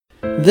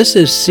This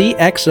is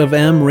CX of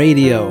M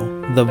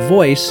Radio, the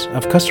voice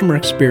of customer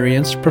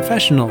experience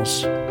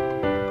professionals.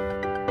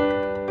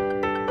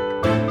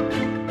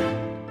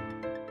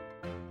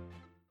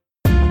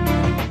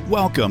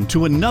 Welcome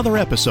to another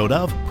episode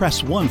of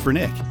Press 1 for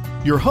Nick.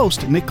 Your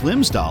host, Nick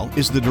Glimsdahl,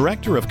 is the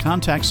Director of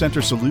Contact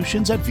Center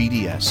Solutions at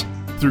VDS.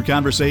 Through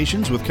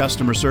conversations with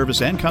customer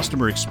service and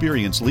customer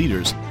experience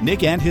leaders,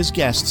 Nick and his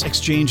guests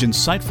exchange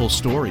insightful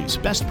stories,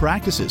 best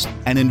practices,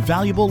 and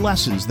invaluable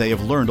lessons they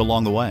have learned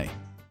along the way.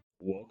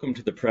 Welcome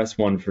to the Press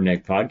 1 for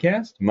Nick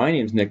podcast. My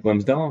name is Nick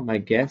Glimsdahl. My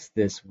guest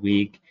this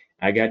week,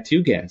 I got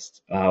two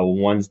guests.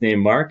 One's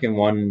named Mark and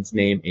one's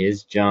name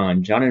is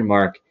John. John and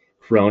Mark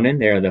Cronin,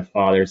 they're the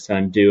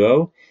father-son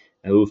duo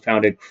who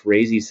founded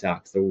Crazy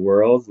Socks, the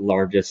world's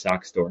largest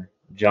sock store.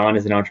 John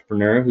is an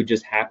entrepreneur who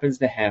just happens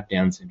to have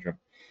Down syndrome.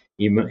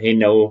 You may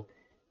know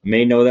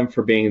them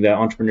for being the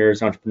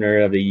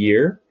Entrepreneur of the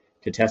Year,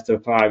 to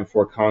testify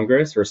before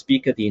Congress, or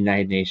speak at the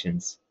United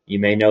Nations. You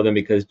may know them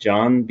because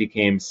John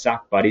became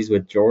sock buddies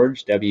with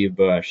George W.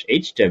 Bush,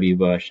 H.W.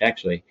 Bush,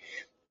 actually.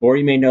 Or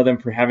you may know them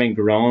for having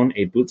grown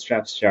a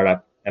bootstrap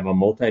startup of a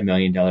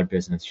multi-million-dollar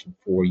business in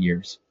 4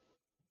 years.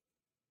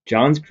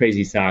 John's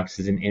Crazy Socks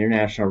is an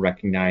international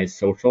recognized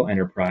social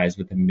enterprise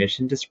with a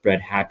mission to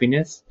spread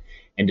happiness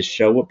and to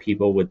show what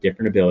people with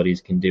different abilities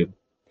can do.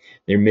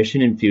 Their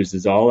mission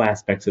infuses all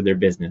aspects of their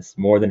business.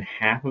 More than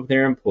half of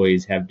their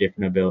employees have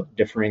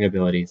differing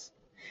abilities.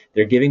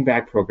 Their giving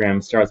back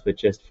program starts with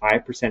just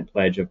 5%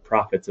 pledge of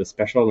profits of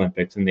Special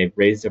Olympics, and they've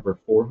raised over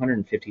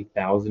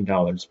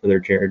 $450,000 for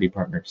their charity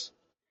partners.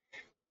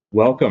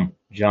 Welcome,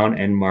 John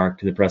and Mark,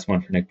 to the Press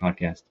 1 for Nick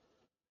podcast.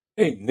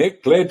 Hey,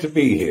 Nick, glad to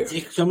be here.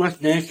 Thanks so much,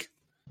 Nick.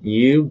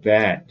 You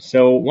bet.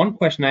 So one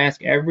question I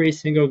ask every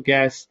single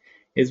guest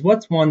is,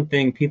 what's one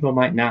thing people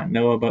might not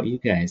know about you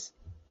guys?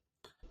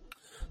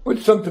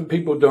 What's something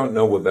people don't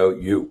know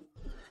about you?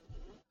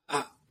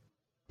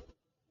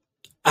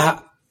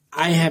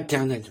 I have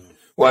Down syndrome.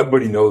 Well,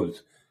 everybody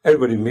knows.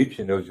 Everybody meets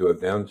you knows you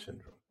have Down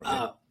syndrome.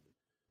 Right?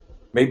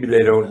 Maybe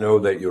they don't know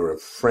that you're a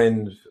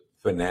Friends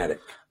fanatic.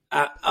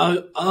 Yes.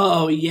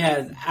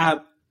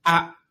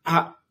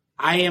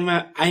 I am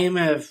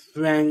a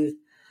friend,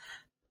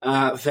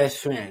 best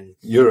friend.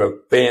 You're a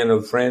fan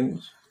of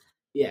Friends?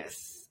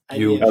 Yes.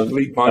 You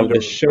sleep under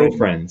the show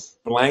Friends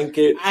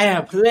blanket. I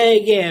have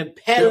blanket,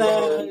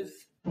 pillows.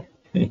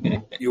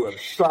 You have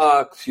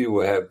socks. You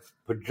have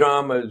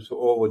pajamas,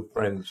 all with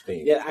Friends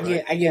themes. Yeah,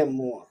 right? I get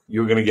more.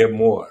 You're going to get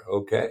more.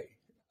 Okay.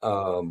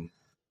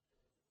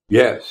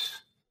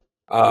 Yes.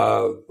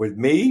 With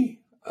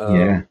me,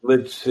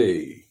 Let's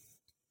see.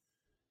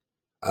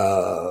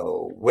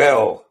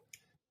 Well,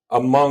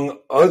 among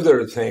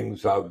other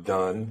things I've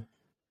done,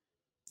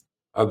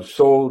 I've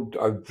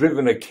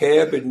driven a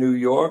cab in New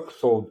York,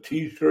 sold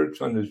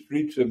T-shirts on the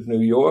streets of New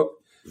York,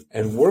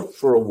 and worked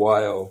for a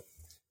while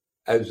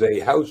as a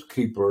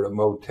housekeeper at a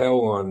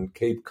motel on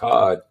Cape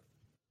Cod.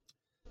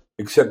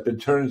 Except it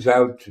turns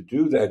out to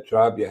do that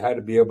job, you had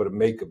to be able to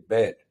make a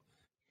bed.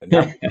 And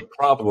that was a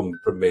problem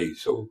for me.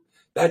 So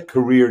that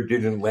career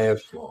didn't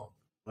last long.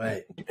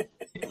 Right.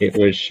 It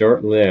was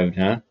short-lived,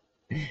 huh?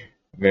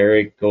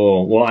 Very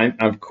cool. Well,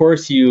 of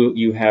course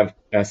you have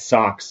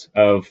socks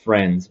of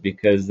Friends,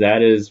 because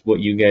that is what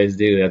you guys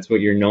do. That's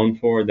what you're known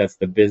for. That's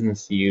the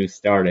business you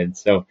started.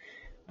 So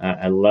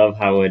I love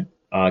how it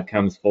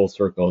comes full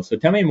circle. So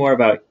tell me more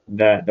about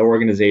the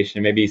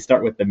organization. Maybe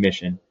start with the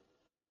mission.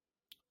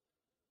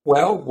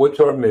 Well, what's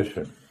our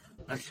mission?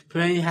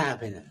 Spread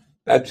happiness.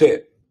 That's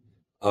it.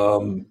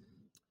 And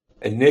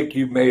Nick,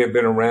 you may have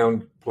been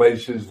around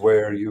places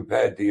where you've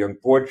had the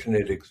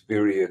unfortunate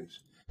experience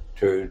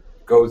to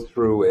go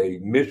through a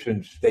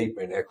mission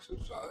statement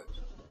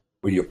exercise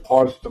where you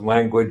parse the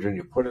language and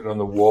you put it on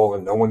the wall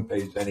and no one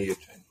pays any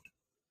attention.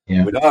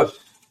 Yeah. With us,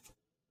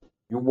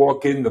 you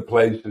walk into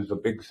places, a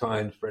big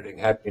sign spreading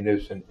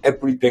happiness, and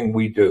everything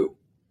we do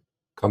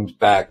comes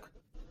back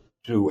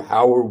to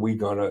how are we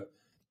going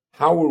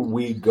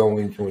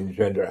to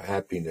engender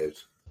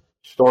happiness,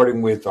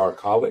 starting with our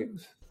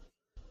colleagues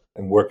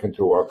and working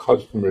through our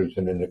customers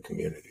and in the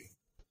community.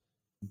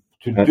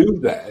 To do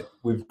that,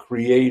 we've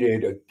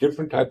created a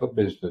different type of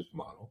business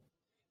model.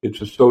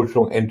 It's a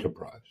social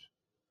enterprise.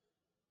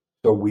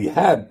 So we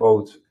have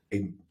both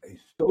a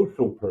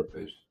social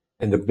purpose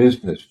and a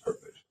business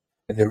purpose,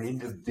 and they're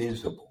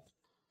indivisible.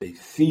 They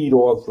feed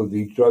off of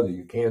each other.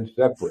 You can't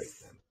separate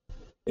them.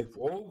 If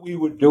all we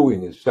were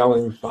doing is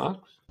selling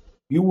socks,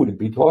 you wouldn't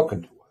be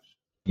talking to us.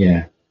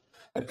 Yeah.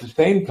 At the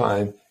same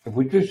time, if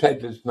we just had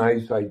this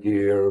nice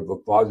idea of a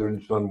father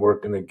and son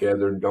working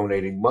together and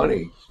donating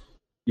money,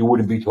 you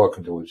wouldn't be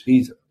talking to us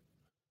either.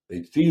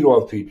 They feed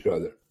off each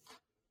other.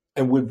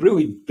 And we've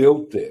really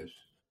built this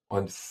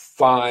on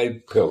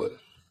 5 pillars.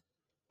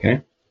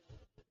 Okay.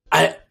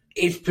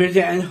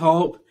 Inspiration and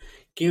hope,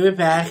 give it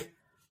back,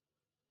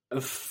 a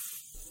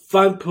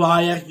fun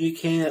product you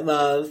can't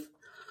love,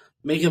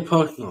 make it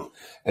personal.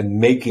 And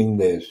making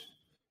this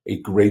a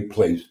great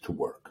place to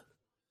work.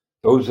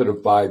 Those are the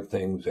 5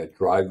 things that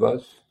drive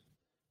us.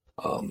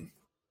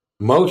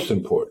 Most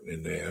important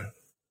in there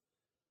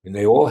and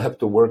they all have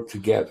to work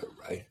together,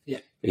 right? Yeah.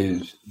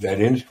 Is that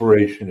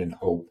inspiration and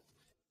hope.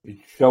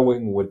 It's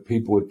showing what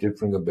people with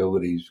different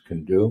abilities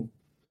can do.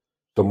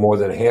 So more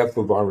than half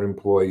of our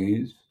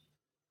employees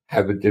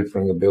have a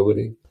different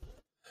ability,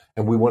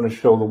 and we want to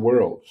show the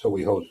world. So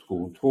we host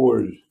school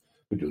tours,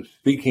 we do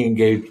speaking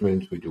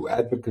engagements, we do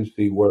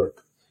advocacy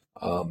work,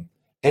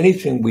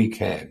 anything we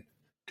can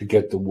to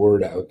get the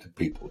word out to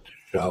people to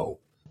show,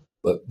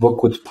 but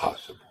look what's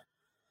possible,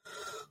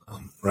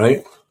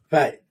 right?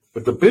 Right.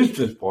 But the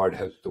business part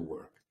has to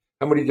work.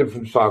 How many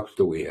different socks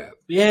do we have?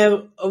 We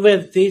have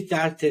over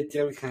 3,000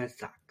 different kinds of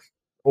socks.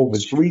 Over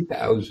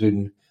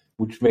 3,000,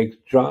 which makes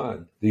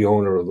John the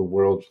owner of the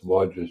world's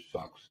largest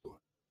sock store.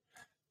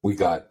 We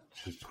got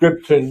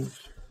subscriptions,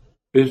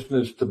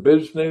 business to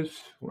business,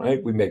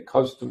 right? We make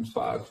custom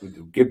socks. We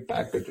do gift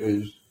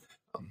packages.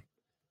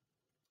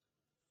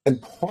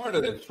 And part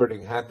of that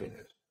spreading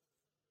happiness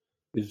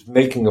is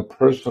making a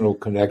personal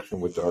connection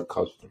with our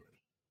customers.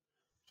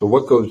 So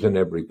what goes in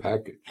every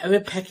package? Every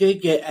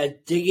package get a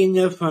digging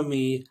there for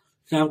me,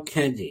 some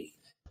candy.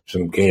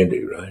 Some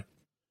candy, right?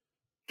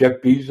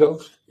 Jeff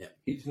Bezos, Yeah.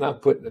 he's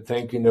not putting a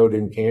thank you note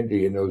in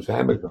candy in those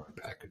Amazon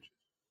packages.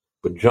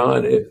 But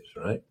John is,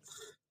 right?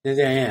 Yes,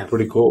 I am.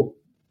 Pretty cool.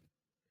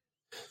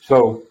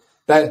 So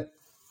that's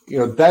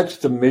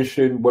the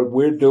mission. What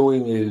we're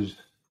doing is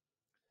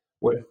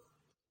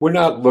we're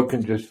not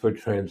looking just for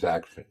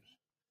transactions.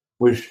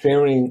 We're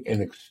sharing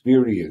an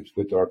experience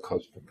with our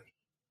customers.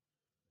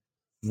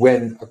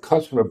 When a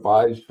customer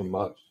buys from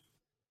us,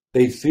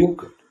 they feel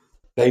good.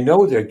 They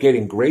know they're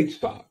getting great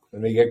stock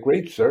and they get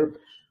great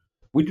service.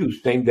 We do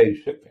same-day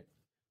shipping.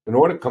 An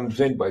order comes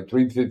in by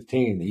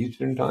 3:15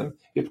 Eastern Time,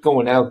 it's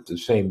going out the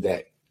same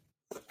day.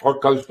 Our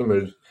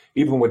customers,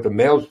 even with the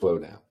mail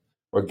slowdown,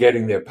 are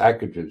getting their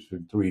packages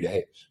in 3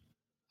 days.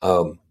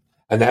 And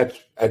that's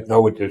at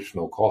no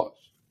additional cost.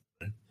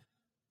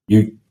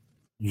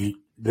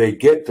 They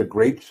get the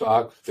great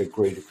socks, the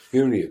great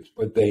experience,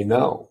 but they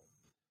know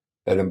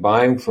that in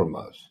buying from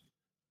us,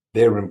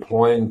 they're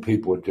employing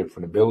people with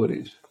different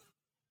abilities.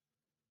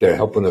 They're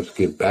helping us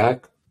give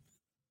back.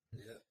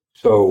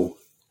 So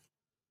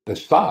the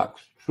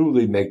socks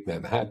truly make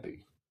them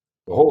happy.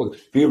 The whole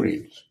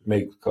experience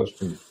makes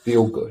customers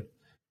feel good,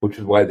 which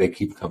is why they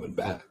keep coming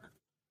back.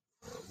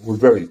 We're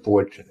very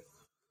fortunate.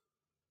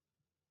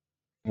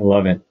 I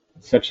love it.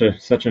 Such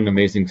an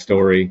amazing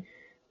story,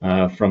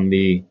 from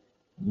the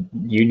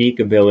unique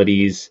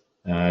abilities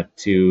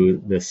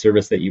to the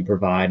service that you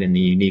provide and the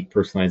unique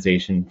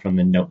personalization from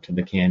the note to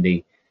the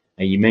candy.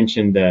 You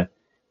mentioned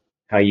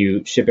how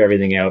you ship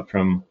everything out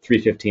from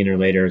 3:15 or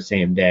later,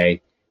 same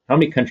day. How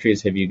many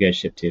countries have you guys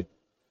shipped to?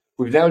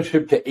 We've now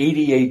shipped to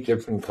 88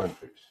 different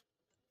countries.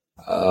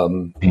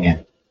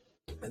 Man.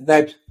 And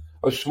that's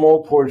a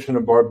small portion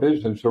of our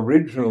business.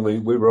 Originally,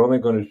 we were only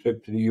going to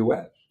ship to the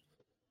U.S.,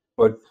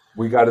 but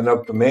we got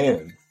enough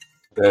demand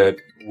that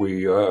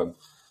we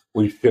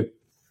ship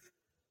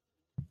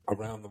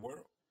around the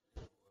world.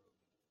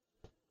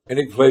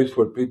 Any place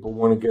where people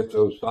want to get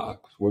those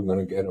socks, we're going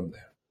to get them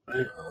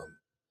there.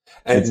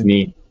 That's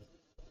neat.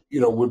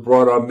 We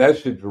brought our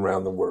message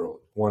around the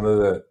world.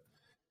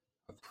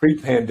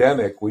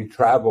 Pre-pandemic, we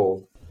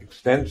traveled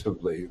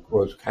extensively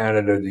across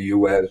Canada, the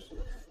U.S.,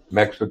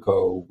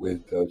 Mexico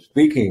with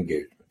speaking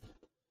engagements.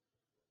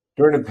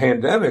 During the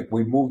pandemic,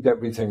 we moved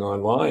everything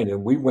online,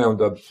 and we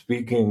wound up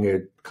speaking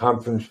at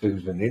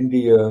conferences in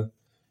India,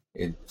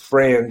 in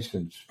France,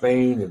 in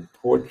Spain, in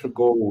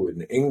Portugal,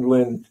 in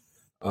England.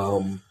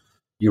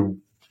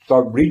 You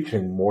start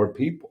reaching more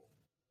people.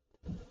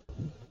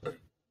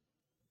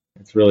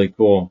 It's really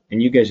cool.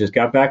 And you guys just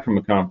got back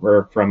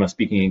from a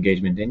speaking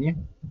engagement, didn't you?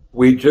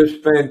 We just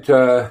spent,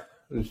 a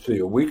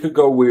week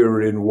ago we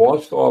were in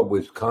Wausau,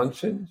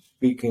 Wisconsin,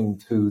 speaking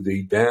to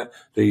the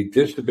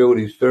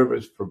Disability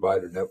Service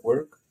Provider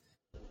Network.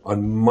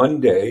 On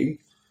Monday,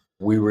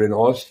 we were in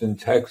Austin,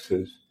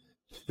 Texas,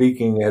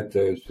 speaking at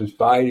the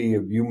Society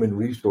of Human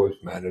Resource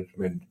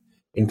Management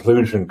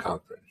Inclusion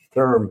Conference.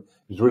 SHRM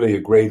is really a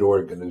great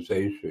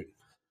organization.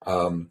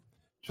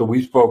 So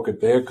we spoke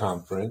at their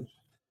conference.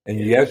 And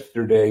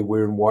yesterday,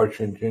 we're in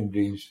Washington,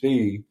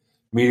 D.C.,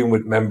 meeting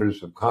with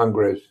members of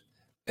Congress,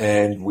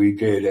 and we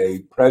did a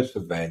press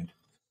event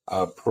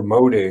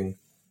promoting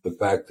the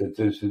fact that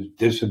this is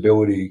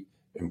Disability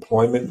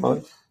Employment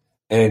Month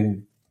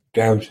and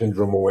Down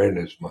Syndrome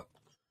Awareness Month.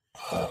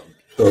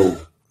 So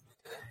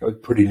that was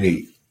pretty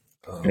neat.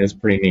 It's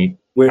pretty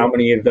neat. How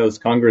many of those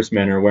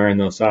congressmen are wearing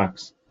those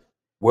socks?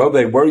 Well,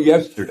 they were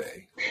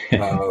yesterday.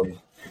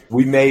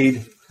 We've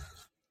been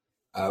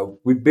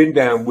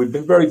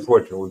very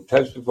fortunate. We've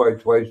testified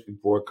twice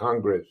before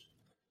Congress.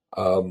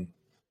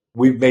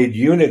 We've made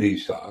unity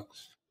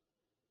socks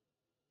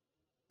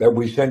that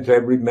we sent to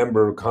every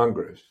member of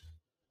Congress,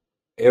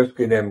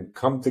 asking them,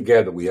 come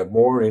together. We have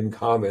more in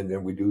common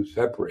than we do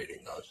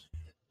separating us.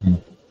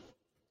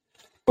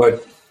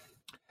 But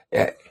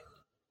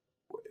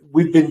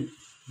we've been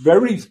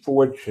very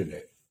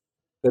fortunate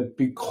that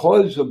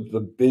because of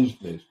the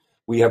business,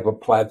 we have a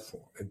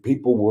platform and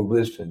people will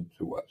listen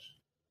to us,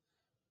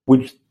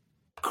 which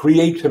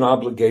creates an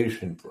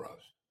obligation for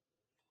us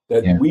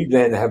that Yeah. we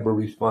then have a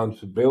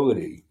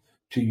responsibility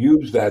to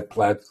use that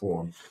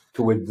platform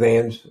to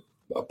advance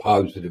a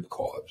positive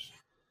cause.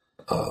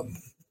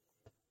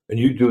 And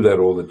you do that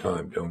all the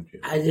time, don't you?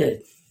 I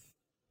did.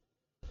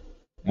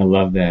 I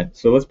love that.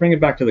 So let's bring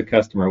it back to the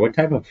customer. What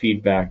type of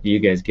feedback do you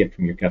guys get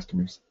from your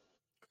customers?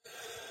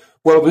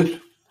 Well,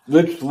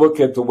 let's look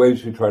at the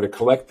ways we try to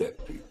collect that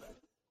feedback.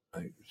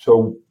 Right?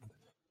 So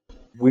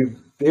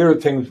there are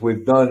things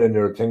we've done and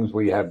there are things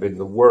we have in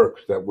the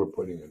works that we're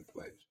putting in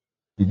place.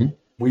 Mm-hmm.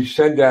 We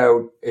send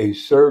out a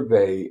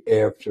survey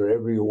after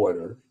every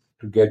order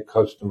to get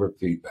customer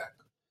feedback.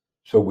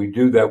 So we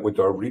do that with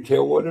our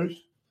retail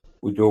orders.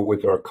 We do it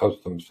with our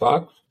custom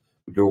socks.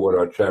 We do it with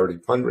our charity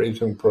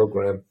fundraising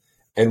program.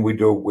 And we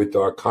do it with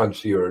our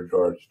concierge,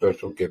 our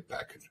special gift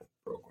packaging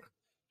program.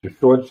 It's a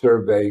short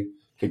survey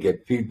to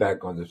get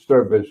feedback on the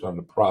service, on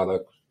the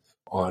products,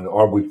 on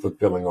are we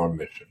fulfilling our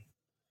mission.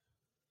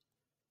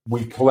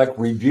 We collect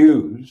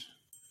reviews.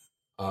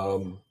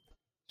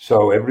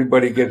 So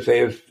everybody gets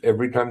asked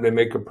every time they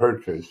make a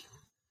purchase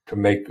to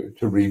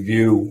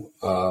review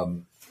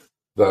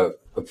the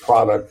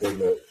product and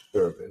the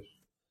service.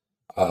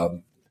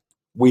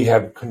 We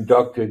have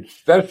conducted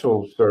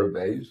special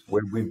surveys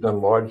where we've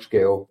done large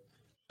scale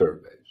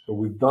surveys. So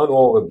we've done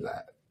all of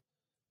that.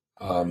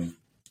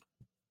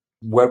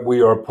 What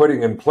we are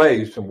putting in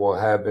place and will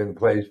have in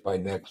place by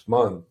next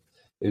month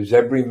is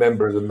every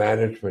member of the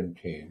management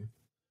team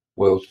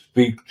will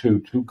speak to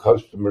 2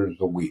 customers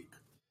a week.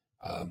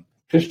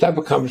 Just have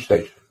a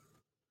conversation,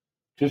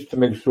 just to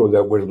make sure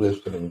that we're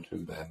listening to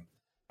them.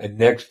 And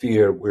next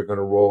year, we're going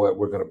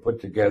to put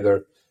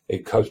together a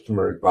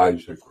customer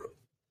advisor group.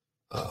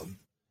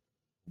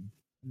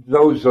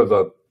 Those are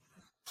the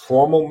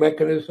formal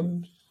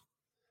mechanisms.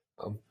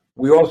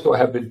 We also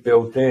have it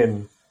built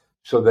in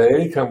so that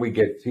anytime we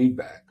get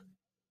feedback,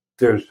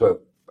 there's a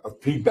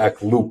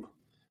feedback loop.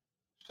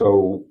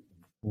 So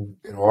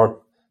in our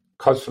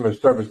customer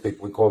service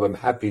people, we call them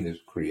happiness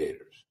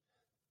creators.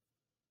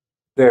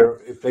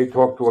 If they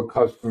talk to a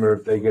customer,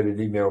 if they get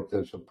an email, if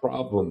there's a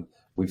problem,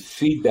 we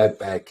feed that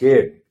back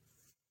in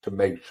to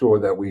make sure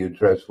that we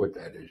address what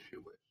that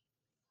issue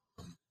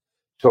is.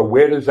 So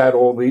where does that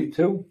all lead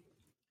to?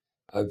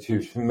 If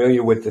you're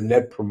familiar with the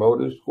Net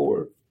Promoter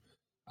Score,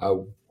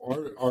 our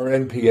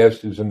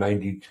NPS is a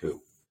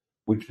 92,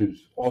 which is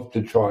off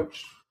the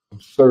charts,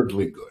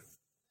 absurdly good.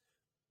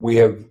 We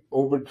have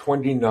over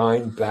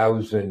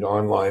 29,000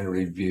 online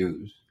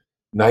reviews.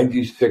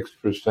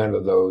 96%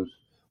 of those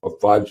are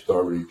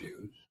 5-star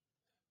reviews.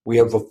 We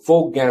have a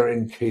full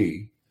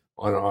guarantee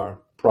on our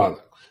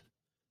products.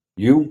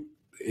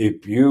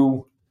 If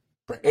you,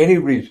 for any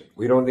reason,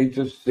 we don't need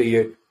to see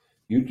it,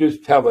 you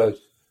just tell us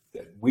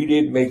that we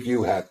didn't make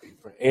you happy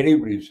for any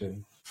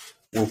reason,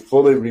 we'll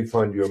fully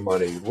refund your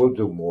money. We'll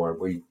do more.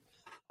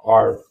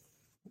 Our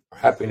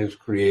happiness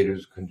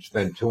creators can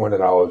spend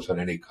 $200 on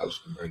any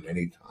customer at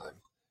any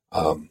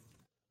time.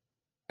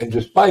 And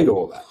despite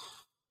all that,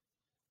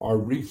 our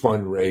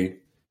refund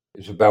rate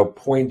is about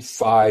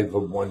 0.5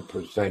 of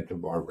 1%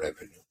 of our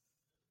revenue.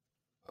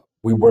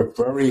 We work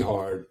very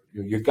hard.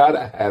 You got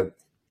to have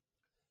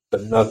the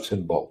nuts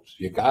and bolts.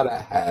 You got to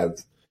have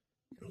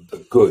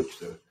the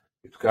goods.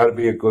 It's got to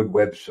be a good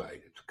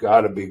website. It's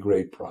got to be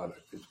great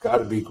product. It's got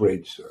to be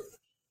great service.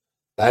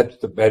 That's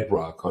the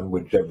bedrock on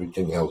which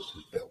everything else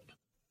is built.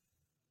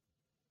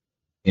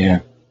 Yeah,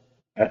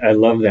 I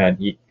love that.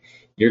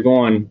 You're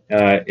going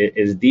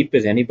as deep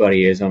as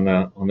anybody is on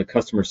the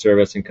customer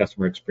service and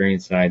customer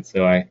experience side.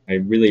 So I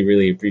really,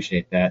 really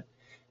appreciate that.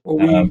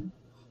 Well,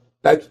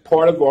 that's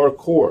part of our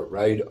core,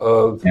 right?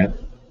 Of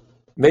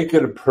make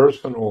it a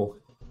personal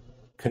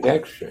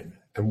connection.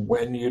 And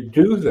when you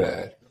do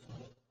that,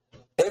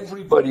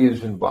 everybody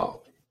is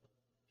involved.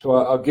 So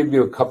I'll give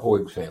you a couple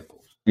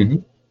examples. Mm-hmm.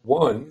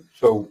 One,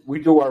 so we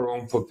do our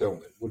own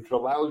fulfillment, which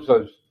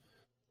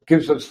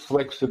gives us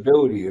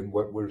flexibility in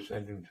what we're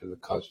sending to the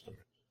customer.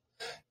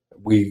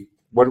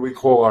 What do we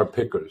call our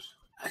pickers?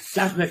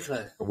 Stuff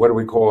picker. What do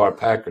we call our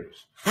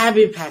packers?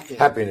 Happiness packers.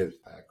 Happiness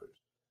packers.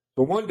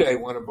 So one day,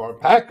 one of our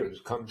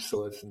packers comes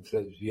to us and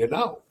says,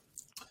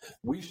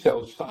 we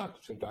sell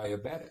socks to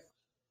diabetics,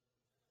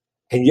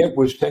 and yet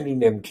we're sending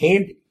them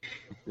candy.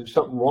 There's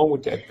something wrong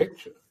with that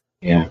picture.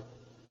 Yeah.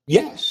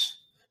 Yes.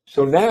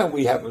 So now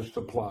we have a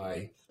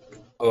supply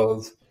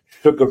of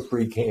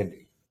sugar-free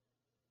candy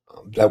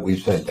that we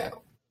send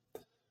out.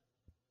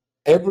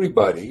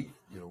 Everybody,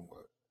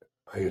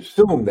 I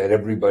assume that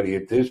everybody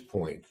at this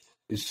point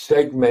is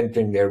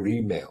segmenting their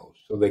emails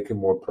so they can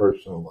more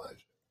personalize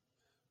it.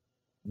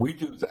 We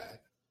do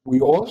that. We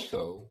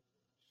also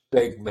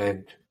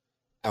segment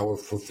our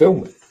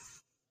fulfillment.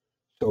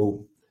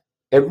 So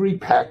every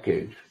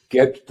package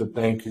gets the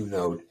thank you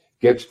note,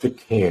 gets the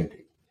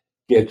candy,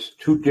 gets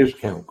 2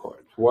 discount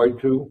cards. Why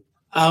 2?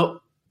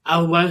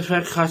 One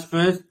for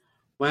customers,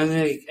 one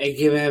I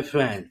give a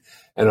friend.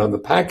 And on the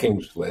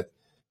packing slip,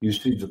 you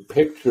see the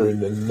picture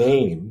and the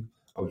name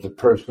of the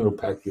person who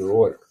packed your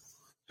order.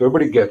 So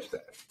everybody gets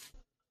that.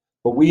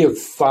 But we have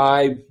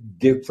 5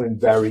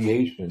 different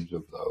variations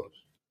of those.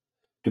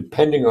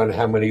 depending on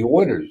how many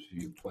orders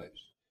you place.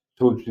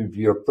 So if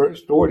your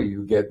first order,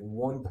 you get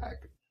one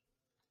package.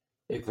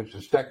 If it's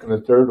a second or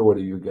third order,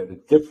 you get a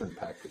different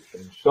package,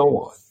 and so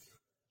on,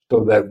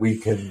 so that we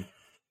can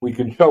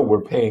show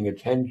we're paying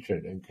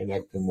attention and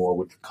connecting more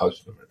with the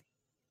customer.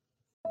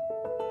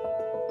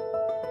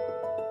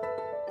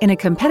 In a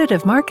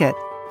competitive market,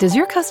 does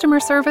your customer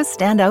service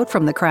stand out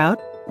from the crowd?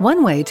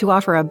 One way to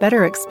offer a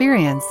better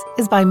experience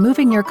is by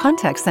moving your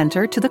contact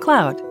center to the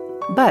cloud.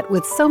 But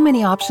with so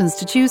many options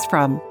to choose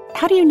from,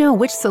 how do you know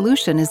which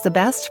solution is the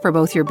best for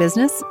both your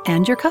business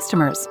and your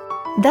customers?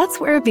 That's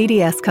where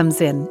VDS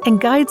comes in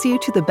and guides you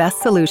to the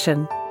best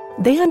solution.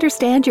 They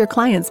understand your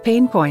clients'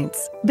 pain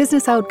points,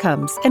 business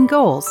outcomes, and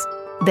goals.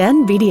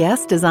 Then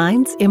VDS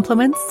designs,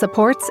 implements,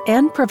 supports,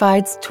 and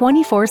provides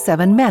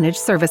 24/7 managed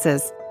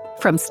services.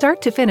 From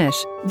start to finish,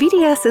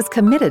 VDS is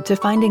committed to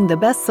finding the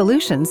best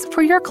solutions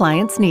for your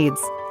clients' needs.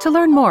 To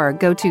learn more,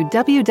 go to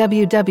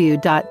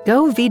www.govds.com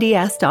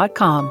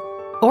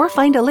or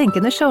find a link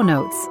in the show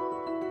notes.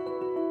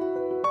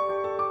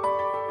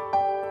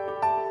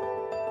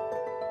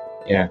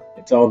 Yeah,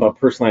 it's all about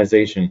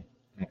personalization.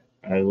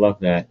 I love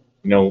that.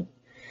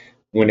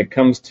 When it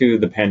comes to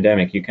the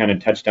pandemic, you kind of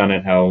touched on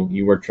it, how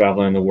you were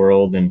traveling the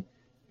world and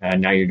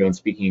now you're doing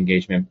speaking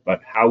engagement.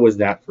 But how was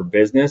that for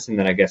business? And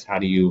then I guess how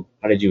did you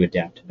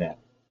adapt to that?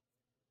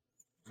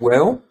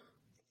 Well,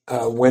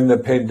 when the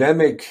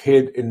pandemic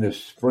hit in the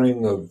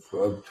spring of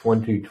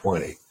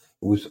 2020, it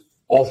was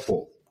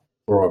awful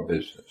for our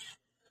business.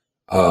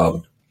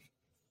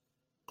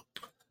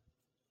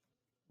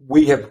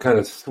 We have kind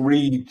of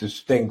three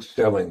distinct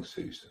selling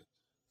seasons.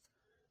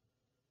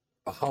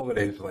 The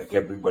holidays, like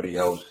everybody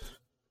else,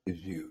 is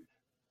huge.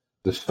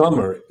 The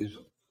summer is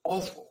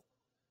awful.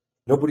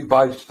 Nobody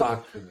buys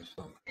stocks in the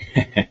summer.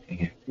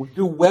 We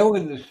do well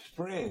in the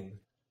spring.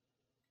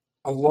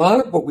 A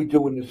lot of what we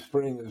do in the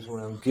spring is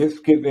around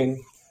gift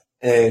giving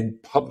and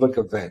public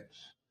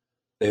events.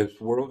 There's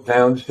World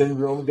Down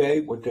Syndrome Day.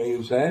 What day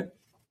is that?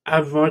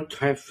 March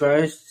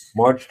 21st.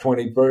 March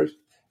 21st.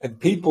 And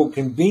people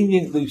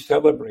conveniently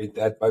celebrate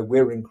that by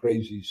wearing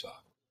crazy socks.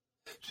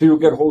 So you'll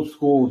get whole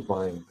schools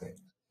buying things.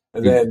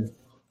 And then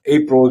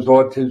April is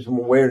Autism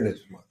Awareness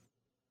Month.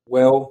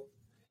 Well,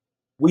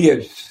 we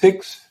had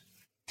 6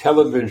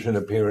 television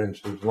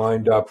appearances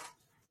lined up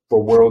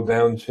for World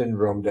Down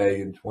Syndrome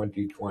Day in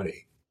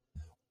 2020.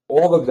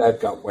 All of that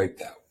got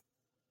wiped out.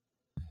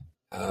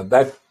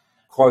 That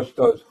cost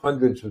us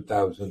hundreds of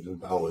thousands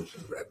of dollars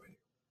in revenue.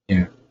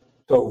 Yeah.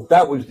 So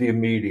that was the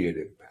immediate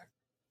impact.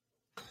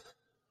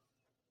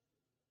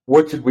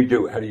 What did we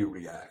do? How do you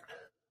react?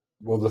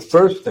 Well, the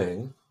first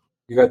thing,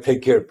 you got to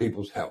take care of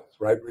people's health,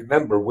 right?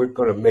 Remember, we're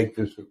going to make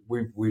this,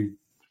 we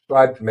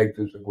strive to make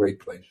this a great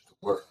place to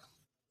work.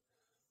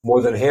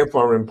 More than half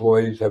our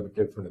employees have a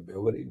different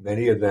ability.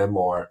 Many of them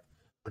are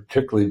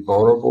particularly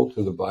vulnerable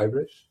to the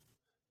virus.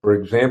 For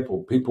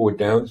example, people with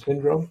Down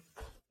syndrome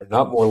are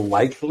not more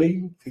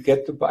likely to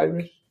get the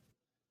virus,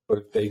 but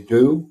if they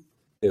do,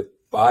 they're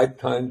 5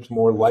 times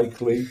more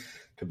likely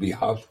to be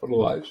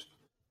hospitalized,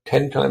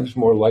 10 times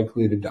more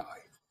likely to die.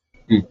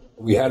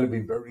 We had to be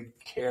very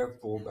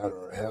careful about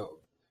our health,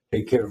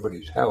 take care of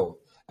everybody's health.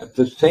 At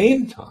the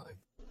same time,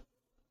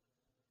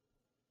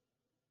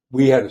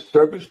 we had a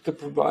service to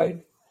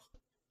provide,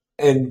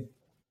 and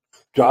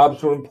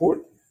jobs were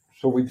important.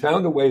 So we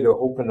found a way to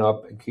open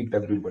up and keep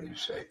everybody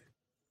safe.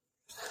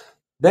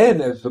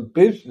 Then, as a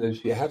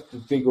business, you have to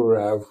figure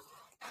out,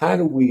 how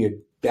do we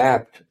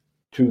adapt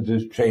to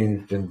this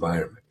changed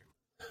environment?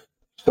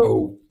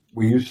 So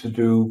we used to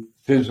do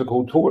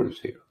physical tours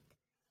here.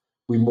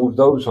 We moved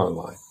those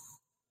online.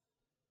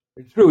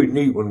 It's really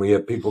neat when we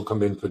have people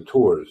come in for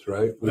tours,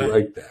 right? We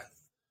like that.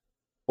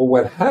 But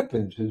what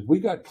happens is we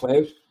got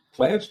classes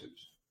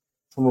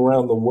from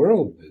around the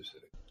world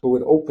visiting. So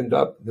it opened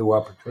up new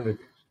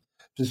opportunities.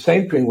 The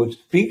same thing with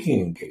speaking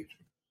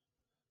engagement,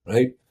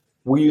 right?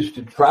 We used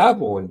to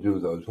travel and do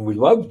those, and we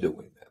loved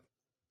doing them.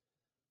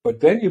 But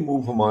then you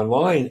move them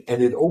online,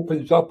 and it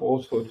opens up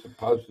all sorts of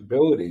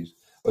possibilities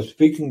of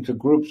speaking to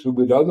groups who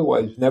would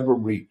otherwise never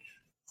reach.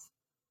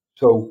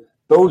 So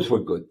those were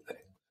good things.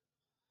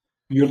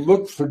 You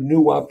look for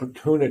new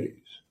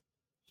opportunities.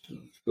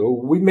 So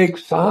we make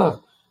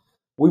socks.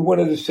 We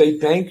wanted to say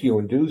thank you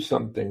and do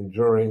something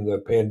during the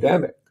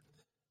pandemic.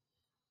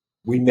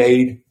 We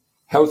made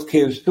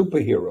healthcare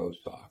superhero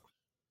socks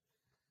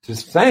to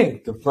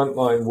thank the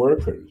frontline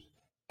workers.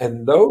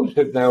 And those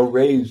have now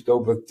raised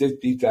over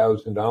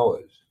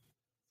 $50,000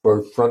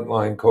 for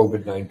frontline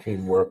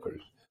COVID-19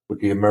 workers with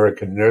the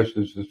American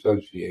Nurses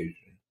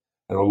Association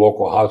and a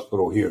local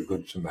hospital here,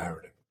 Good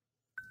Samaritan.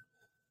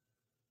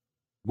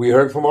 We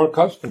heard from our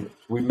customers.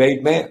 We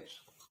made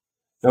masks.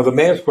 Now, the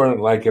masks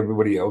weren't like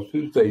everybody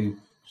else's.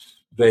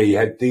 They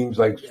had themes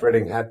like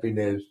spreading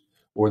happiness,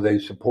 or they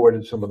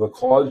supported some of the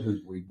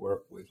causes we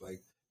work with,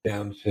 like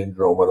Down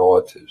syndrome and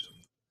autism.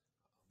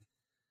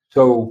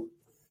 So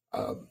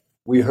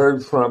we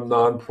heard from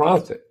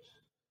nonprofits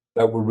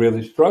that were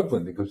really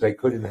struggling because they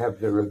couldn't have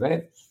their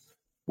events.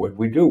 What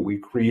we do, we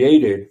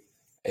created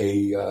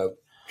a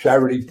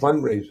charity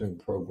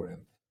fundraising program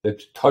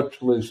that's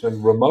touchless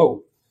and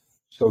remote.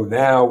 So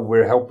now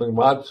we're helping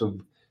lots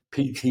of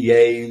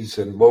PTAs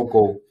and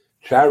local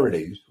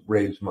charities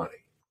raise money.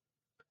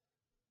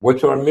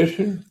 What's our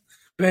mission?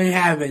 Spread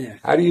happiness.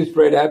 How do you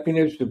spread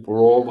happiness if we're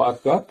all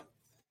locked up?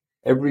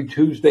 Every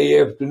Tuesday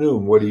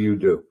afternoon, what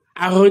do?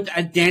 I hold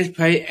a dance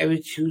party every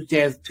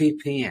Tuesday at 3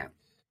 p.m.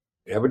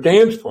 We have a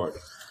dance party.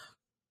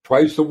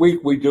 Twice a week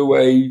we do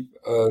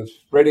a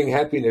spreading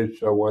happiness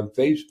show on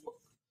Facebook.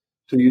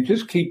 So you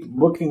just keep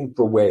looking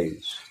for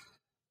ways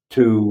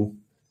to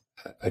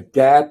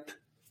adapt,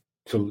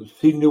 to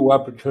see new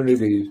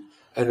opportunities,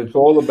 and it's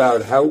all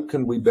about how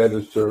can we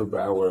better serve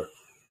our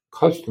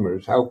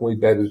customers, how can we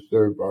better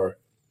serve our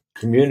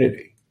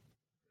community.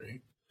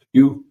 Right?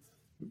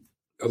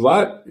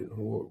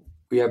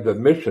 We have the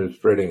mission of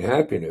spreading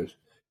happiness.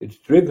 It's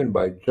driven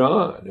by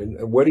John.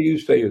 And what do you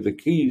say are the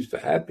keys to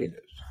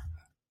happiness?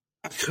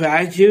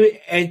 Gratitude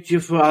and do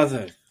for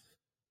others.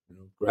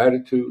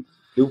 Gratitude,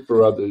 do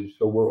for others.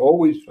 So we're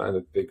always trying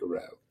to figure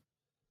out,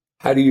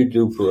 how do you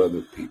do for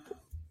other people?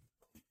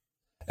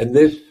 And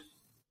this,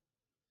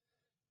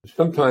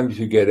 sometimes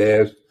you get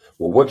asked,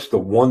 well, what's the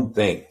one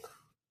thing?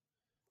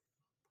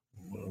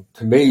 Well,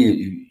 to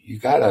me, you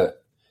gotta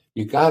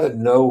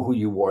know who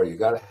you are. You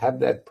gotta have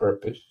that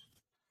purpose,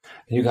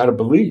 and you gotta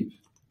believe.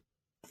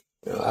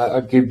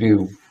 I'll give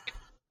you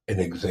an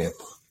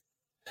example.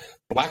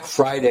 Black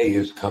Friday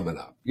is coming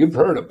up. You've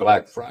heard of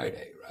Black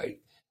Friday, right?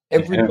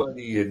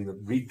 Everybody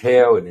in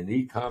retail and in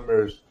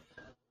e-commerce,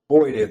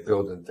 boy, they're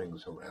building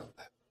things around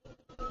that.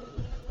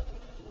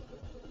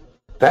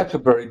 That's a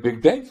very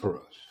big day for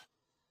us,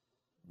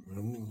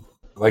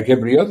 like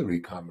every other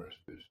e-commerce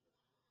business.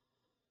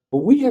 But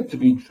we have to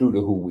be true to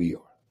who we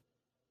are.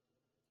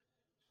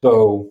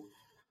 So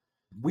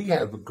we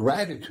have a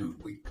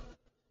gratitude week,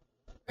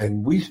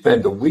 and we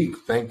spend a week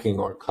thanking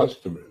our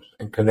customers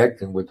and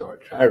connecting with our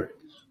charities.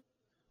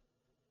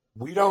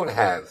 We don't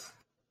have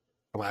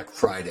Black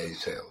Friday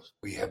sales.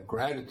 We have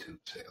gratitude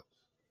sales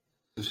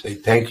to say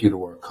thank you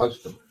to our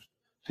customers.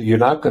 So you're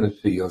not going to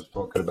see us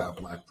talking about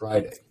Black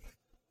Friday.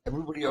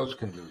 Everybody else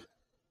can do that.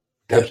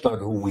 That's not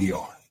who we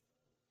are.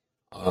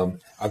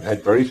 I've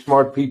had very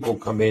smart people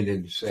come in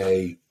and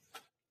say,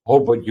 oh,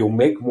 but you'll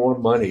make more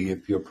money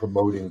if you're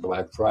promoting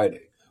Black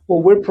Friday.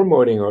 Well, we're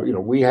promoting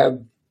we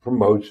have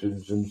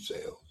promotions and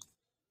sales.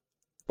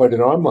 But in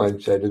our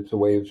mindset, it's a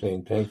way of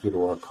saying thank you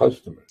to our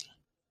customers.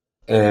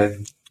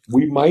 And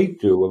we might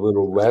do a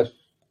little less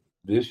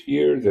this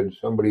year than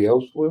somebody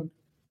else would,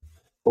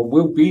 but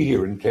we'll be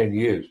here in 10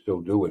 years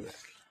still doing that.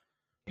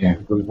 Yeah.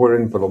 Because we're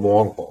in for the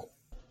long haul.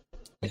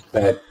 It's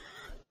that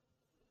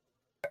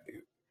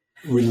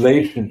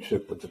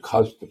relationship with the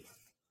customer.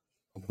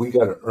 We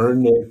got to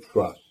earn their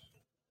trust.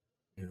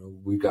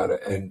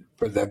 And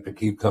for them to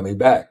keep coming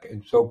back.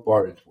 And so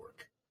far it's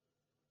working.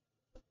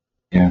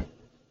 Yeah,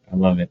 I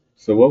love it.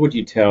 So what would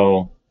you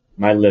tell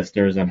my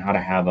listeners on how to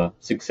have a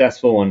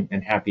successful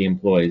and happy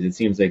employees? It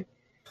seems like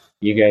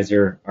you guys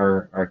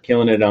are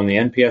killing it on the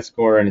NPS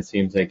score, and it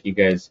seems like you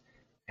guys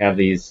have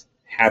these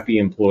happy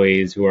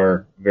employees who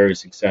are very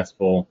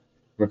successful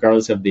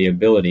regardless of the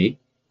ability.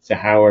 So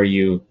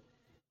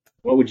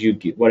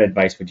what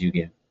advice would you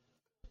give?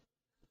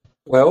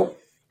 Well,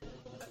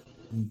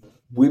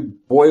 we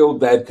boiled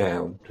that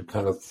down to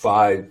kind of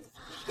 5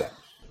 steps,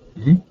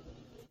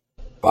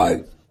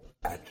 5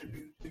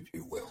 attributes, if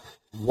you will.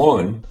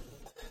 1,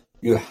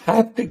 you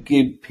have to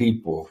give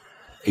people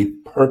a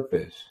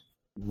purpose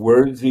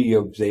worthy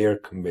of their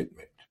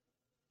commitment.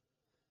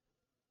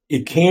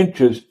 It can't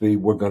just be,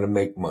 we're going to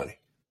make money.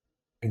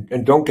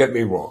 And don't get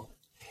me wrong,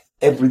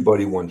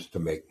 everybody wants to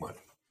make money.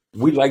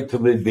 We like to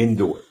live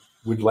indoors.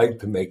 We'd like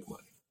to make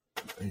money.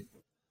 Right?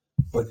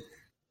 But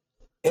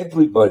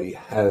everybody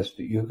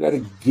you've got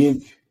to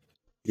give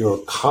your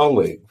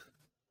colleague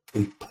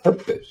a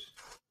purpose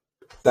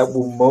that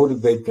will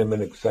motivate them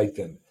and excite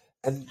them.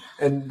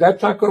 And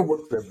that's not going to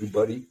work for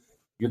everybody.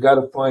 You got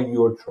to find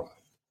your tribe.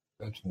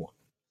 That's 1.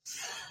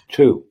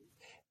 2,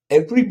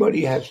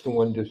 everybody has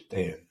to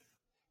understand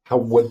how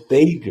what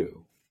they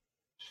do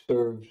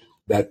serves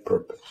that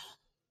purpose.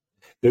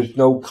 There's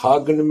no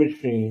cog in the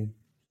machine.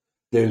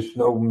 There's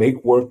no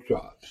make work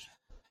jobs.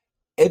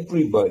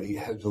 Everybody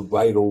has a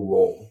vital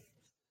role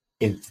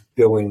in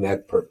fulfilling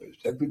that purpose.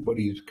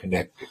 Everybody is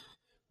connected.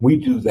 We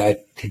do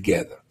that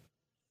together.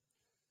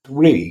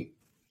 3,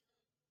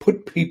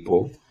 put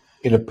people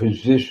in a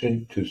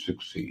position to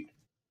succeed.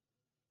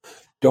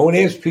 Don't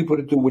ask people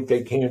to do what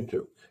they can't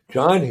do.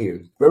 John here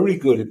is very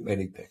good at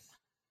many things,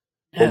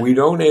 but we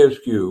don't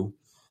ask you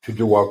to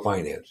do our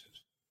finances.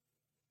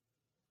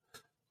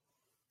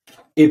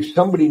 If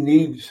somebody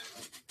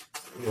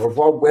if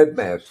our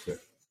webmaster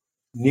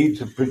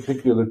needs a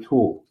particular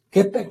tool,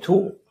 get that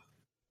tool.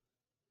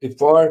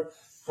 If our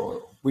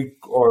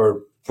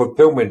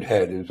fulfillment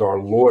head is our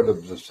Lord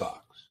of the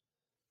Socks,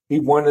 he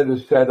wanted to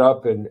set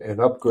up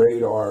and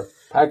upgrade our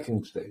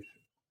packing station.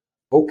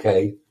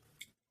 Okay,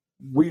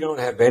 we don't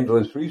have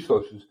endless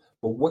resources,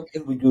 but what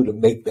can we do to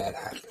make that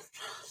happen?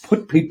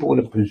 Put people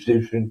in a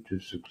position to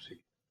succeed.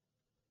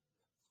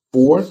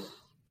 4,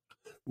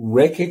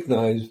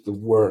 recognize the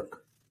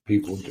work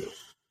people do.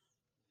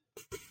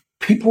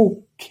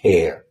 People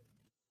care.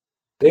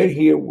 They're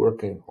here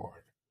working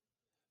hard.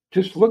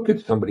 Just look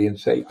at somebody and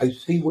say, I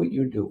see what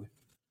you're doing.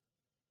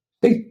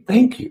 Say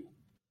thank you.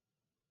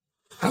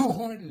 How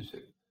hard is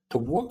it to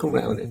walk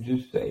around and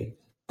just say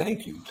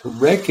thank you, to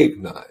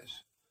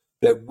recognize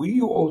that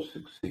we all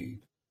succeed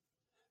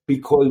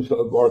because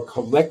of our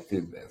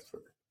collective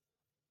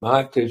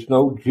effort? There's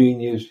no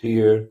genius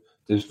here.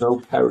 There's no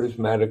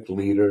charismatic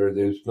leader.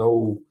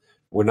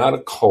 We're not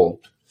a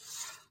cult.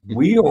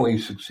 We only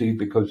succeed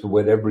because of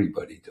what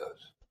everybody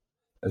does.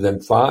 And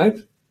then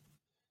 5,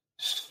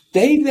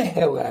 stay the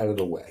hell out of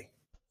the way.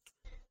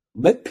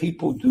 Let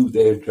people do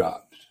their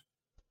jobs.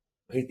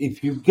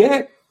 If you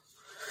get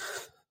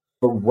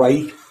the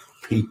right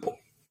people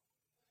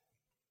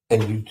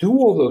and you do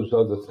all those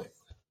other things,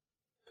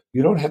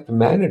 you don't have to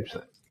manage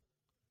them.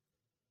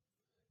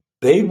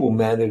 They will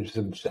manage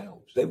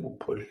themselves. They will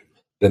push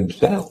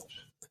themselves.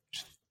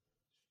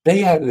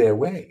 Stay out of their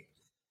way.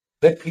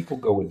 Let people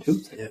go and do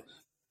things. Yep.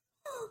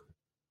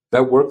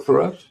 That work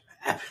for us?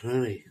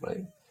 Absolutely.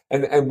 Right?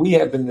 And we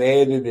have an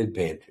added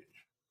advantage.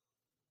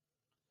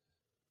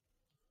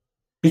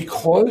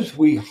 Because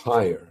we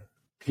hire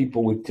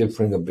people with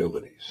different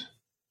abilities,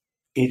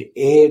 it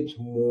adds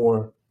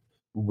more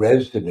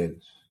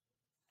resonance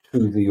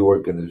to the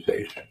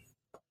organization.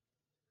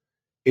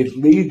 It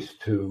leads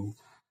to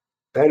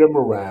better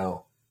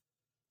morale,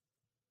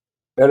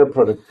 better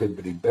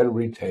productivity, better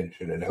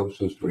retention, and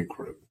helps us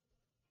recruit.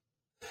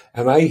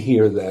 And I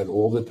hear that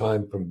all the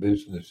time from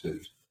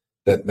businesses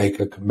that make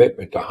a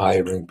commitment to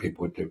hiring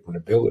people with different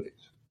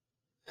abilities.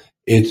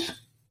 It's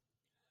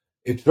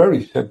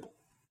very simple.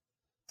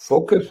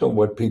 Focus on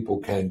what people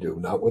can do,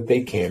 not what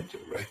they can't do,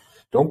 right?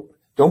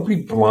 Don't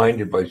be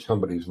blinded by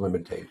somebody's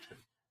limitation.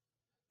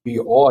 Be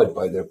awed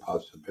by their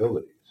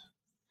possibilities.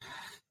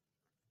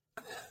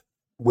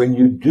 When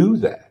you do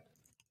that,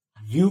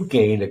 you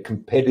gain a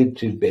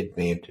competitive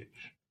advantage.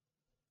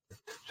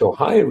 So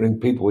hiring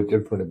people with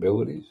different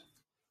abilities,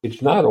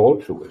 it's not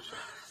altruism.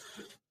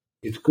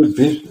 It's good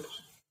business.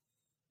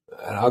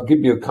 And I'll give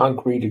you a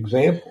concrete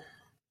example.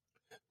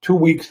 2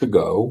 weeks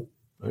ago,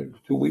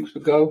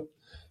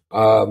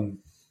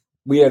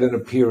 we had an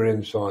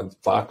appearance on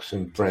Fox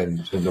and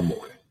Friends in the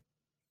morning.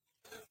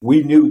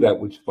 We knew that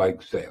would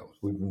spike sales.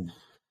 We've been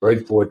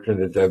very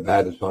fortunate to have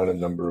had us on a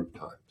number of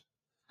times.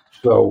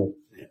 So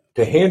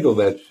to handle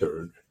that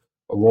surge,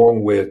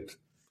 along with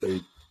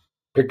the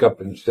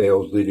pickup in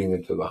sales leading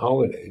into the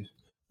holidays,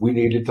 we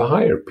needed to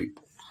hire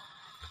people.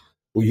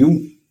 Well,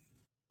 you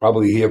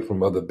probably hear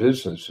from other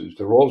businesses,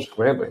 they're all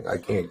scrambling. I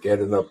can't get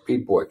enough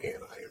people. I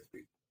can't hire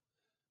people.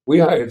 We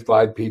hired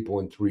 5 people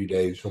in 3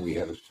 days, and we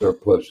had a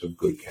surplus of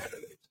good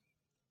candidates.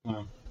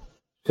 Wow.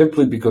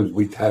 Simply because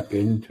we tap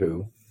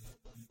into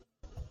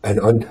an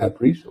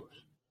untapped resource,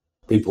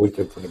 people with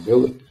different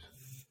abilities.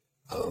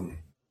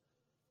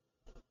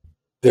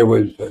 There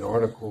was an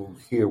article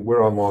here.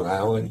 We're on Long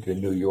Island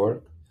in New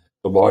York.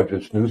 The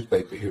largest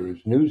newspaper here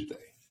is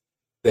Newsday.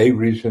 They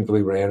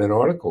recently ran an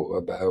article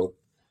about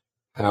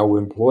how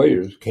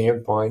employers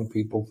can't find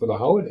people for the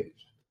holidays.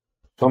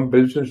 Some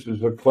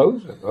businesses are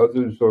closing.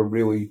 Others are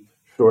really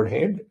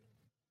shorthanded.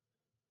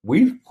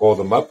 We called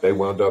them up. They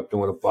wound up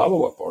doing a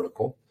follow-up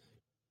article.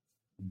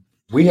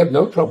 We have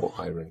no trouble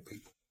hiring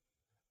people.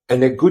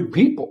 And they're good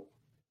people,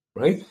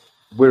 right?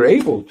 We're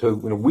able to,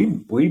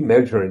 we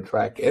measure and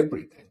track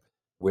everything.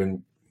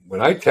 When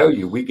I tell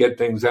you we get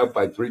things out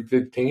by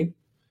 3:15,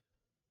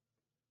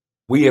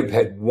 we have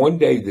had one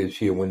day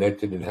this year when that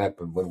didn't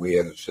happen, when we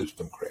had a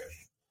system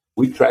crash.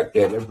 We track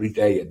that every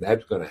day, and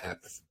that's going to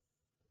happen,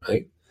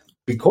 right?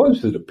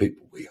 Because of the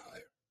people we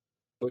hire.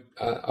 But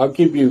I'll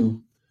give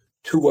you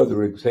 2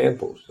 other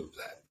examples of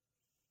that.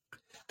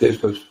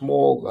 There's a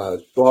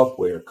small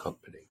software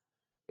company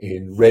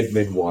in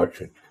Redmond,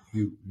 Washington.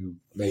 You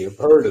may have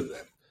heard of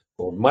them,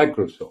 called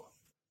Microsoft.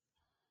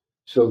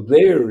 So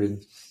they're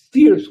in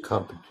fierce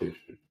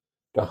competition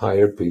to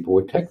hire people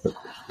with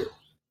technical skills.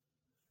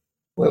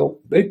 Well,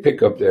 they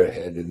pick up their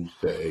head and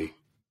say,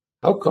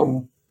 how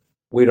come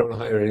we don't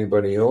hire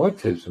anybody in the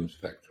autism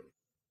spectrum?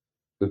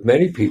 Because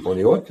many people in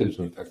the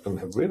autism spectrum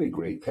have really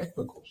great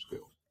technical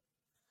skills.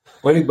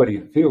 Well, anybody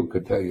in the field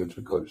could tell you it's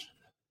because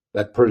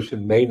that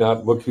person may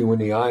not look you in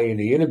the eye in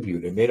the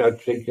interview. They may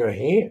not shake your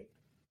hand.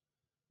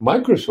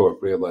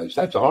 Microsoft realized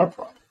that's our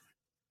problem.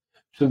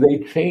 So they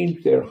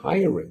changed their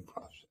hiring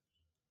process.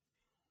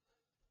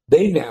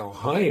 They now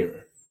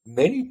hire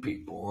many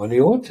people on the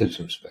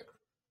autism spectrum.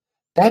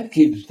 That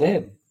gives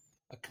them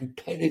a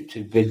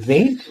competitive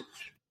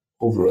advantage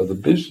over other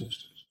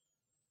businesses.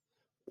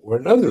 Or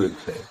another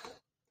example,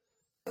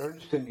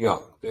 Ernst &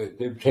 Young.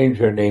 They've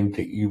changed their name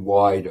to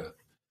EY to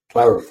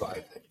clarify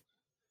things.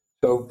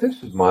 So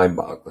this is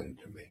mind-boggling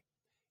to me.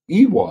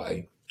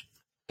 EY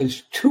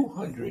has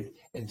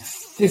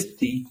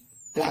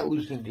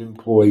 250,000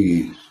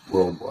 employees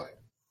worldwide.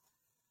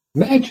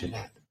 Imagine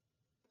that.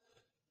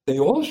 They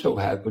also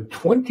have a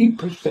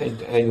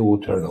 20% annual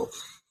turnover.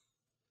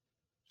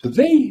 So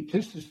they,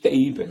 just to stay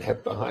even,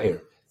 have to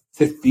hire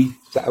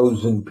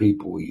 50,000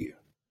 people a year.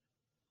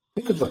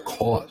 Think of the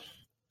cost,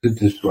 the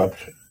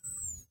disruption.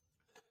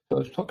 So I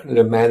was talking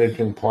to the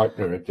managing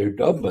partner at their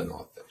Dublin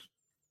office,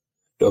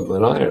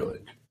 Dublin,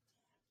 Ireland.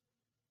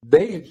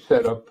 They had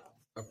set up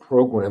a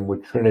program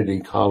with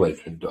Trinity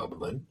College in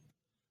Dublin,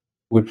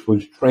 which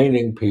was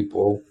training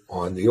people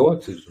on the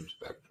autism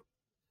spectrum.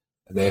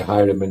 And they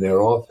hired them in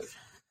their office.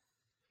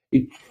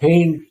 It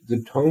changed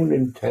the tone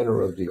and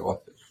tenor of the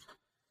office.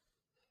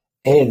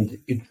 And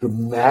it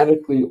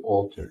dramatically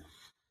altered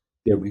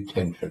their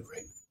retention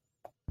rate.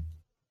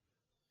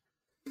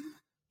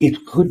 It's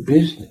good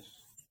business.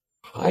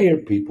 Hire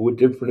people with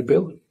different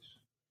abilities.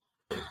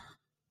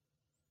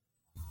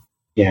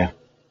 Yeah.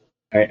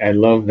 I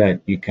love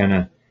that you kind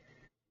of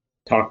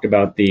talked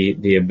about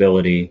the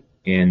ability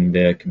and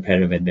the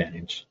competitive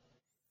advantage.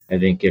 I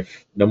think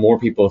if the more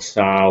people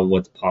saw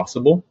what's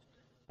possible,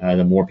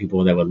 the more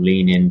people that would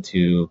lean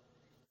into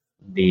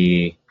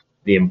the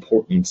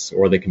importance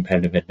or the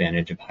competitive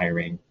advantage of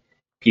hiring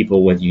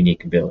people with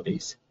unique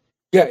abilities.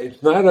 Yeah,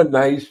 it's not a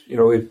nice,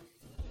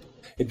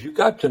 if you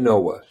got to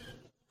know us,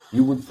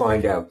 you would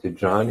find out that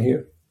John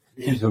here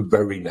is a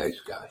very nice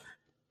guy.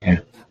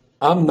 Yeah.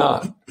 I'm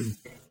not,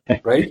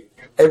 right?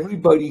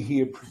 Everybody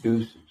here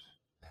produces.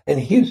 And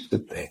here's the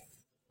thing.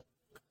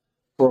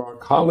 For our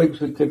colleagues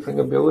with different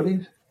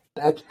abilities,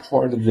 that's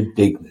part of the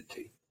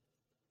dignity.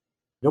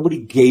 Nobody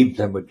gave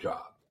them a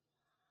job.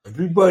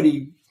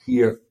 Everybody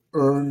here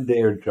earned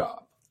their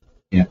job.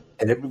 Yeah.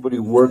 And everybody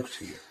works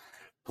here,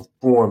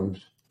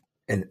 performs,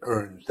 and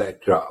earns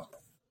that job.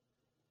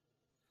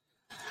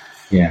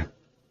 Yeah,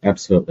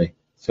 absolutely.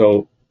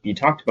 So you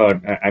talked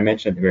about, I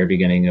mentioned at the very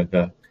beginning of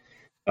the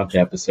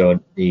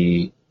episode,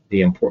 the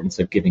importance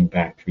of giving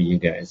back for you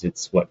guys.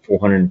 It's what,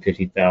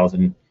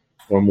 $450,000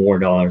 or more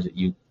that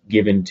you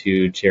give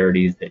into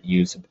charities that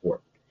you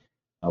support.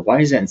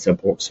 Why is that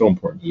so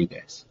important to you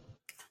guys?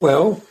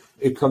 Well,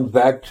 it comes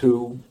back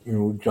to,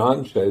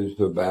 John says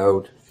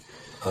about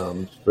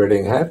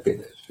spreading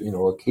happiness.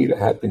 A key to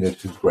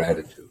happiness is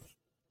gratitude.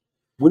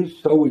 We're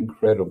so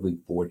incredibly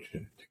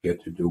fortunate to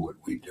get to do what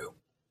we do.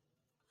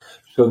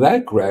 So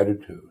that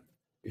gratitude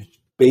is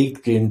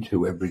baked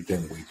into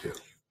everything we do.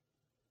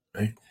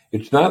 Right?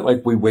 It's not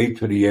like we wait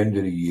to the end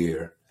of the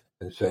year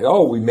and say,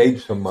 oh, we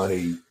made some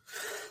money,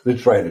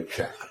 let's write a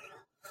check.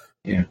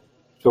 Yeah.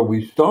 So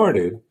we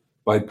started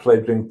by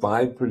pledging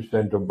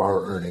 5% of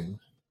our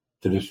earnings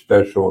to the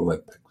Special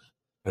Olympics.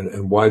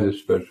 And why the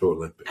Special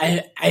Olympics?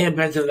 I am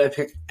an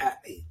Olympic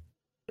athlete.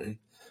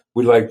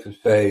 We like to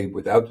say,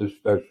 without the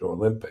Special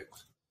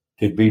Olympics,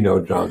 there'd be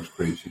no John's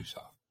Crazy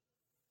Socks.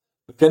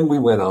 But then we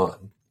went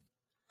on,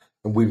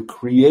 and we've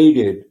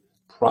created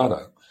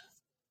products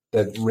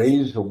that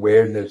raise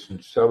awareness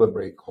and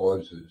celebrate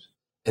causes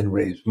and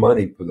raise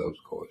money for those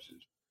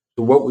causes.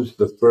 So what was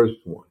the first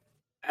one?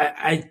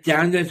 I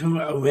Down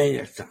syndrome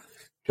awareness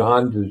socks.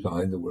 John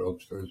designed the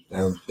world's first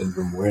Down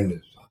syndrome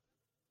awareness socks.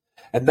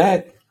 And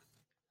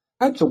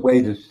that's a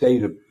way to say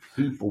to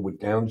people with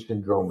Down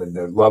syndrome and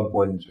their loved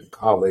ones and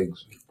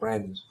colleagues and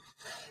friends,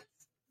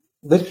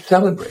 let's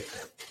celebrate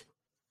them.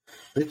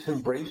 Let's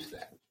embrace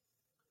that.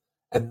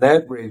 And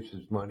that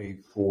raises money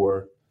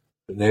for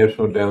the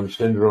National Down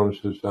Syndrome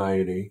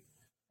Society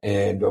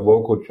and a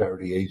local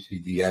charity,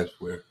 ACDS,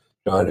 where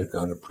John had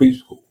gone to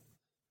preschool.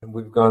 And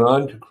we've gone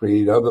on to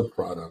create other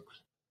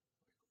products,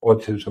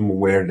 autism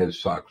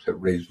awareness socks that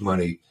raise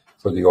money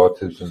for the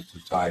Autism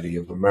Society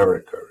of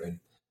America, and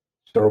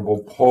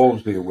cerebral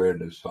palsy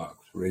awareness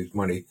socks raise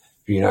money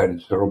for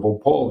United Cerebral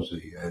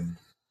Palsy, and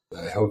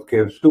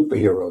healthcare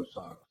superhero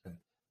socks, and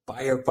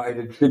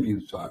firefighter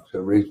tribute socks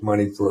that raise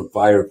money for a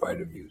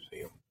firefighter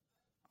museum.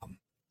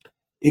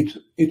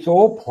 It's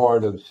all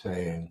part of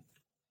saying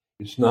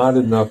it's not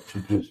enough to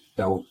just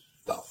sell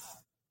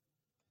stuff.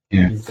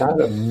 Yeah. You've got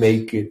to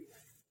make it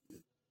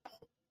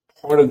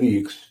part of the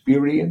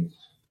experience,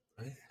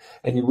 right?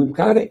 And we've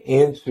got to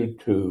answer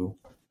to,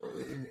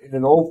 in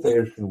an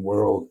old-fashioned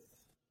world,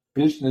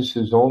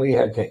 businesses only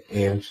had to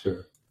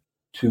answer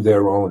to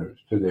their owners,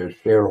 to their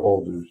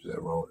shareholders,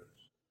 their owners.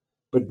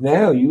 But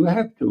now you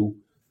have to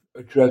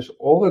address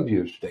all of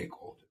your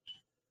stakeholders,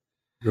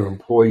 your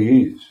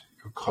employees,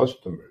 your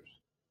customers,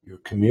 your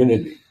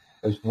community,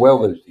 as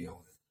well as the owners.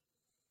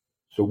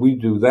 So we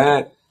do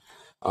that.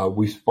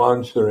 We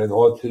sponsor an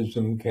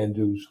Autism Can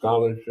Do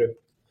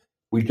scholarship.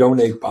 We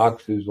donate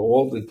boxes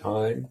all the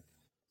time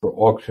for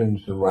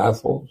auctions and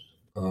raffles.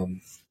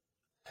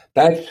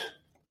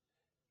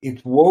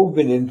 It's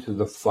woven into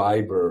the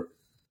fiber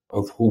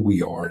of who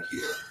we are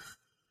here.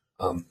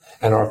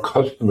 And our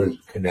customers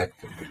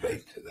connect and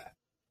relate to that.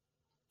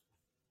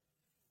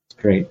 It's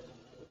great.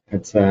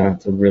 It's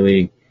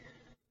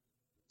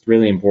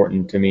really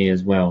important to me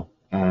as well.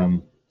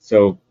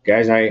 So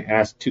guys, I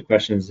ask two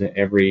questions to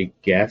every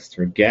guest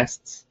or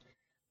guests.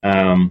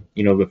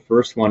 The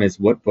first one is,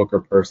 what book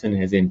or person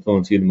has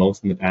influenced you the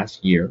most in the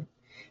past year?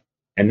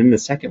 And then the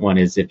second one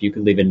is, if you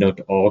could leave a note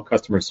to all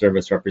customer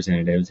service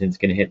representatives, and it's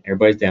going to hit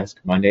everybody's desk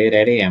Monday at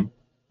 8 a.m.,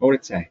 what would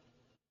it say?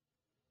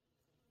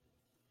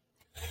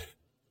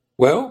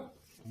 Well,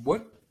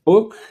 what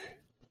book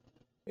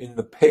in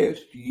the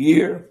past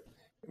year,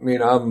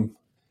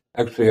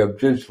 I've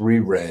just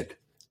reread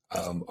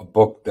a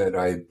book that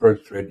I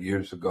first read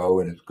years ago,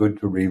 and it's good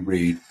to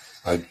reread.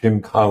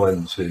 Jim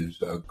Collins'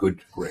 Good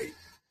to Great.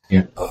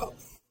 Yeah.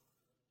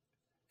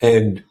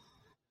 And,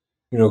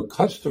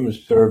 customer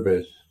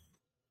service,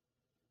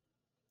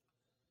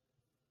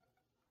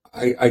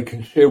 I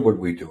can share what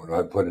we do, and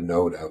I put a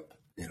note out,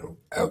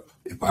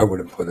 if I were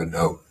to put a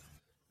note,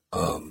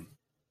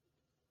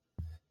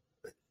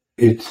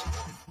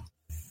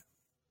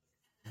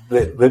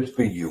 let's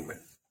be human,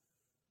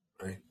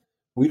 right?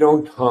 We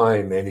don't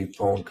time any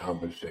phone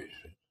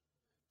conversation.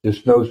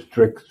 There's no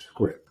strict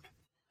script.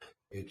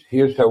 It's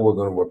here's how we're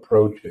going to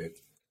approach it.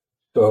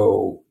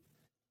 So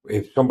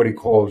if somebody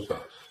calls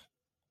us,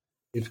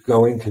 it's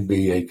going to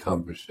be a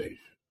conversation.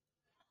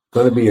 It's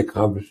going to be a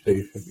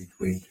conversation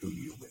between two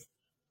humans.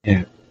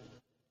 Yeah.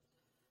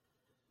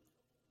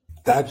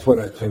 That's what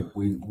I think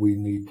we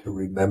need to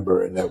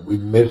remember, and that we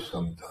miss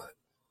sometimes.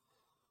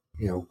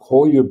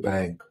 Call your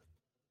bank,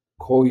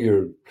 call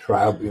your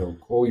travel,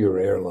 call your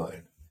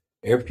airline.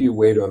 After you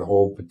wait on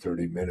hold for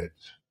 30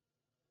 minutes,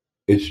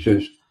 it's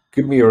just,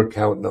 give me your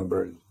account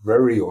number. It's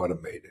very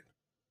automated.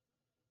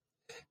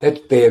 That's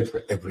bad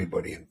for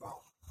everybody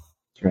involved.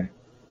 That's right.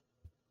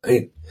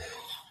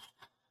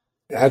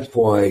 That's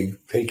why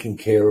taking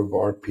care of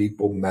our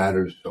people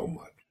matters so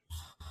much.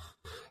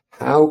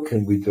 How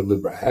can we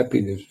deliver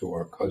happiness to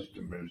our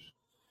customers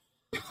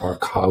if our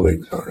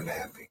colleagues aren't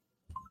happy?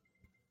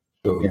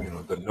 So,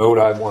 the note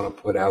I want to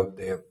put out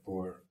there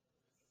for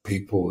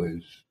people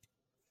is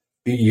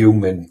be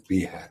human,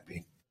 be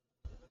happy.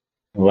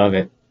 I love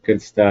it.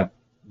 Good stuff.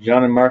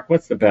 John and Mark,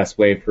 what's the best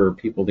way for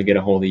people to get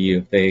a hold of you?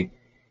 If they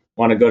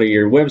want to go to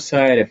your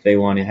website, if they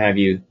want to have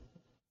you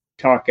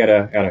talk at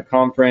a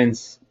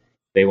conference,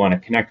 they want to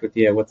connect with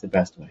you, what's the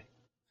best way?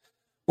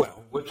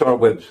 Well, what's our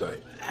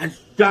website? At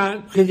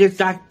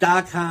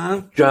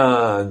johncrazysocks.com.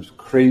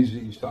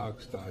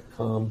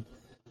 johncrazysocks.com.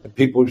 And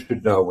people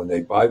should know when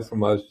they buy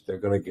from us, they're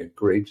going to get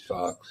great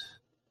socks.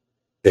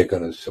 They're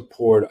going to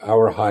support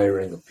our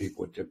hiring of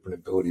people with different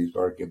abilities,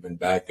 are giving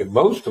back. And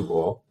most of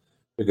all,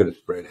 they're going to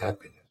spread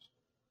happiness.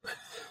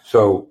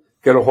 So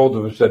get a hold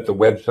of us at the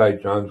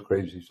website,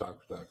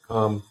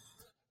 johncrazysocks.com.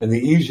 And the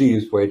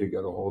easiest way to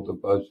get a hold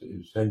of us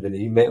is send an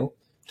email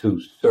to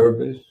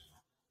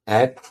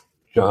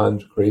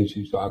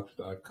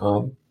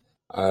service@johncrazysocks.com.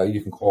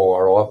 You can call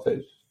our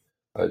office,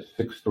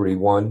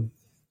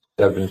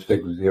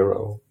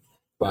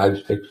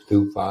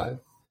 631-760-5625.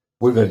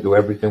 We're going to do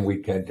everything we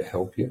can to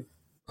help you.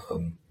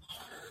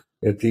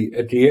 At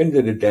the end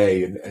of the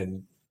day,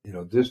 and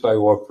this I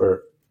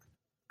offer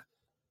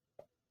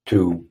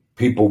to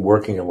people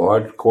working in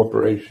large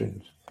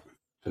corporations,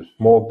 to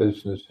small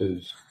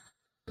businesses.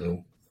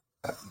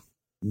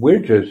 We're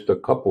just a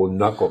couple of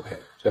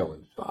knuckleheads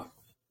selling socks.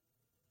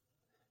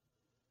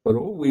 But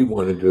all we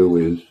want to do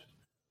is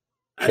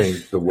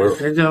change the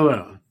world.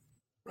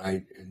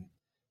 Right?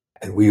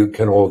 And we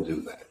can all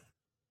do that.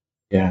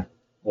 Yeah.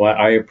 Well,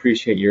 I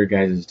appreciate your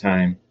guys'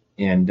 time,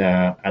 and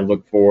I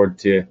look forward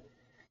to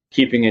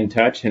keeping in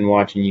touch and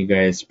watching you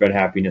guys spread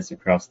happiness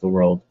across the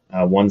world,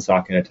 one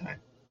sock at a time.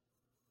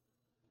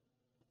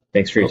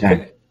 Thanks for your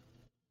time.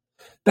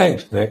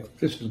 Thanks, Nick.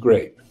 This is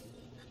great.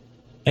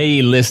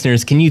 Hey,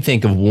 listeners, can you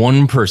think of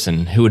one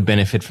person who would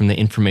benefit from the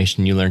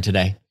information you learned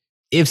today?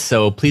 If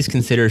so, please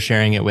consider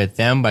sharing it with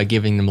them by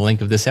giving them a link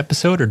of this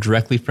episode or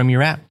directly from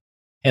your app.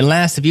 And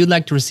last, if you'd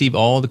like to receive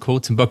all the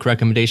quotes and book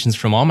recommendations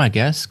from all my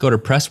guests, go to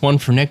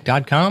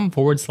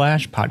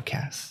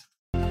pressonefornick.com/podcast.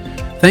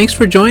 Thanks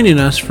for joining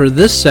us for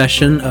this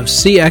session of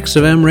CX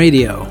of M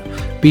Radio.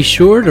 Be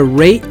sure to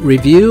rate,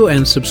 review,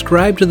 and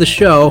subscribe to the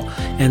show,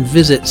 and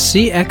visit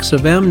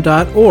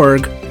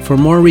cxofm.org for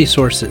more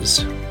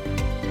resources.